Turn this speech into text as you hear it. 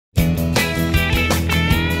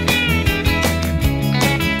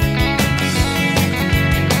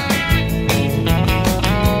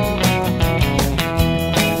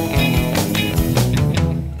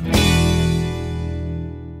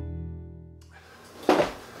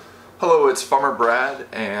Hello, it's Farmer Brad,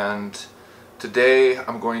 and today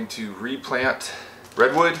I'm going to replant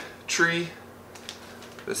redwood tree.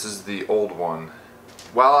 This is the old one.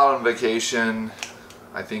 While out on vacation,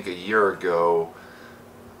 I think a year ago,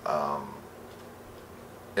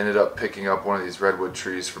 ended up picking up one of these redwood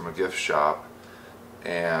trees from a gift shop,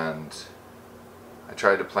 and I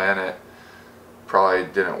tried to plant it,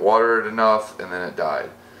 probably didn't water it enough, and then it died.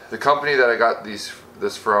 The company that I got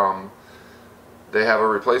this from, they have a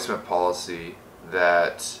replacement policy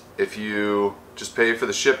that if you just pay for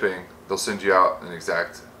the shipping, they'll send you out an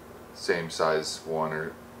exact same size one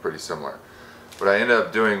or pretty similar. What I ended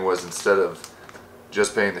up doing was, instead of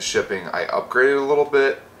just paying the shipping, I upgraded a little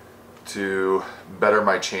bit to better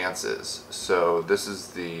my chances. So this is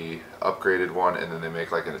the upgraded one, and then they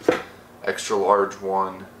make like an extra large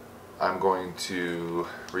one. I'm going to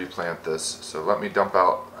replant this. So let me dump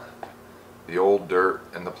out the old dirt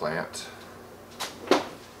in the plant.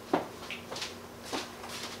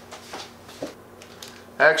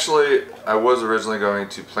 Actually, I was originally going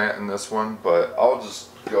to plant in this one, but I'll just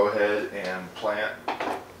go ahead and plant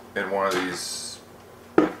in one of these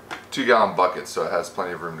 2-gallon buckets so it has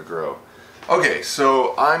plenty of room to grow. Okay,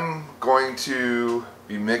 so I'm going to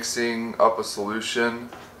be mixing up a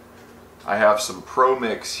solution. I have some Pro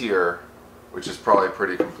Mix here, which is probably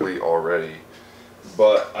pretty complete already,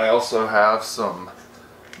 but I also have some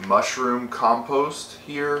mushroom compost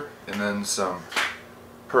here and then some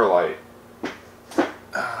perlite.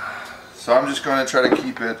 So I'm just going to try to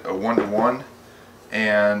keep it a 1-to-1,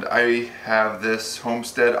 and I have this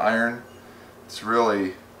Homestead iron. It's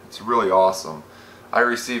really awesome. I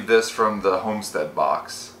received this from the Homestead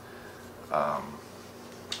box. So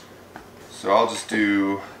I'll just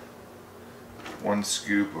do 1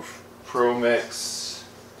 scoop of Pro Mix,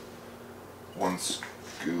 1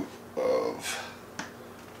 scoop of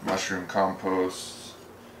mushroom compost,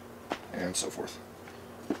 and so forth.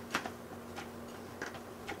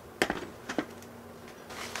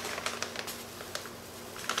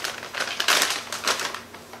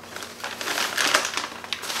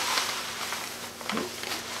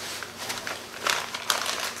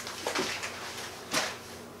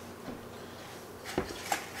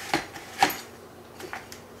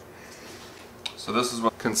 So this is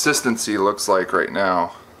what consistency looks like right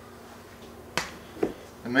now.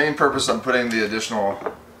 The main purpose I'm putting the additional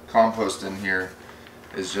compost in here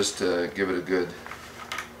is just to give it a good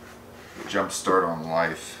jump start on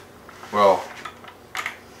life. Well,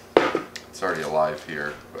 it's already alive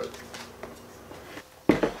here, but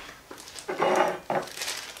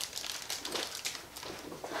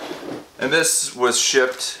and this was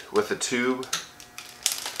shipped with a tube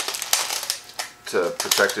to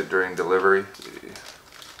protect it during delivery.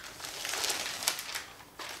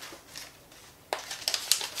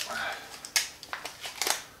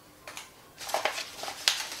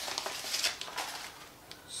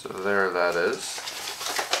 So there that is.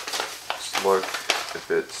 Let's look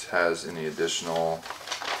if it has any additional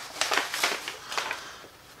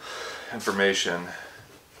information.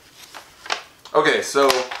 Okay, so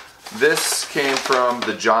this came from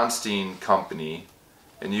the Johnsteen company,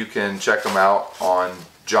 and you can check them out on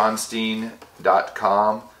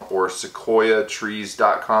johnsteen.com or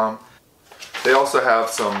sequoiatrees.com. They also have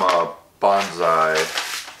some bonsai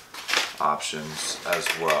options as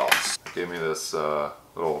well. They gave me this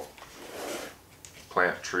little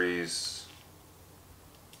plant trees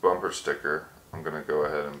bumper sticker. I'm going to go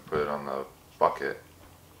ahead and put it on the bucket.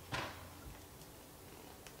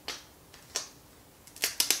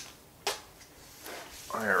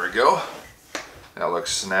 There we go. That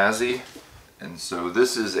looks snazzy. And so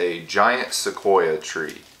this is a giant sequoia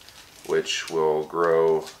tree, which will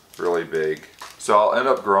grow really big. So I'll end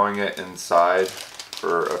up growing it inside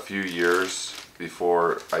for a few years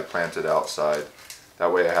before I plant it outside.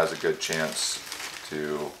 That way it has a good chance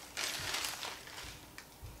to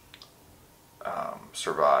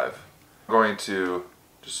survive. I'm going to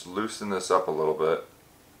just loosen this up a little bit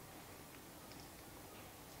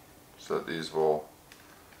so that these will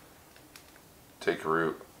take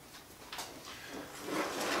root.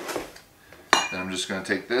 Then I'm just going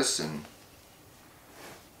to take this and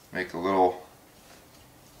make a little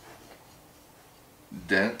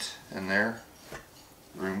dent in there,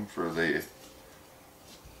 room for the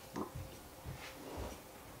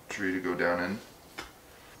tree to go down in.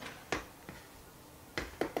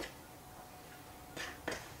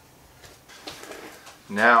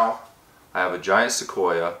 Now I have a giant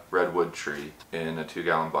sequoia redwood tree in a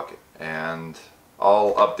 2-gallon bucket, and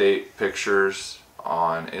I'll update pictures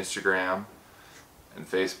on Instagram and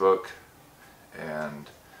Facebook, and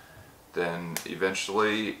then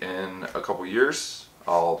eventually in a couple years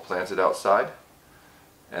I'll plant it outside.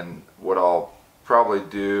 And what I'll probably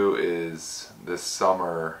do is this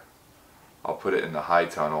summer I'll put it in the high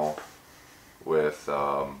tunnel with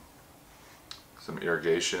some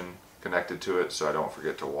irrigation connected to it so I don't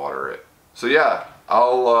forget to water it. So yeah,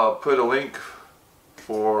 I'll put a link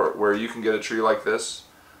for where you can get a tree like this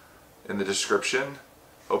in the description.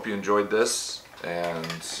 Hope you enjoyed this,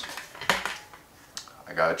 and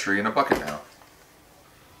I got a tree in a bucket now.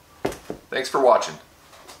 Thanks for watching.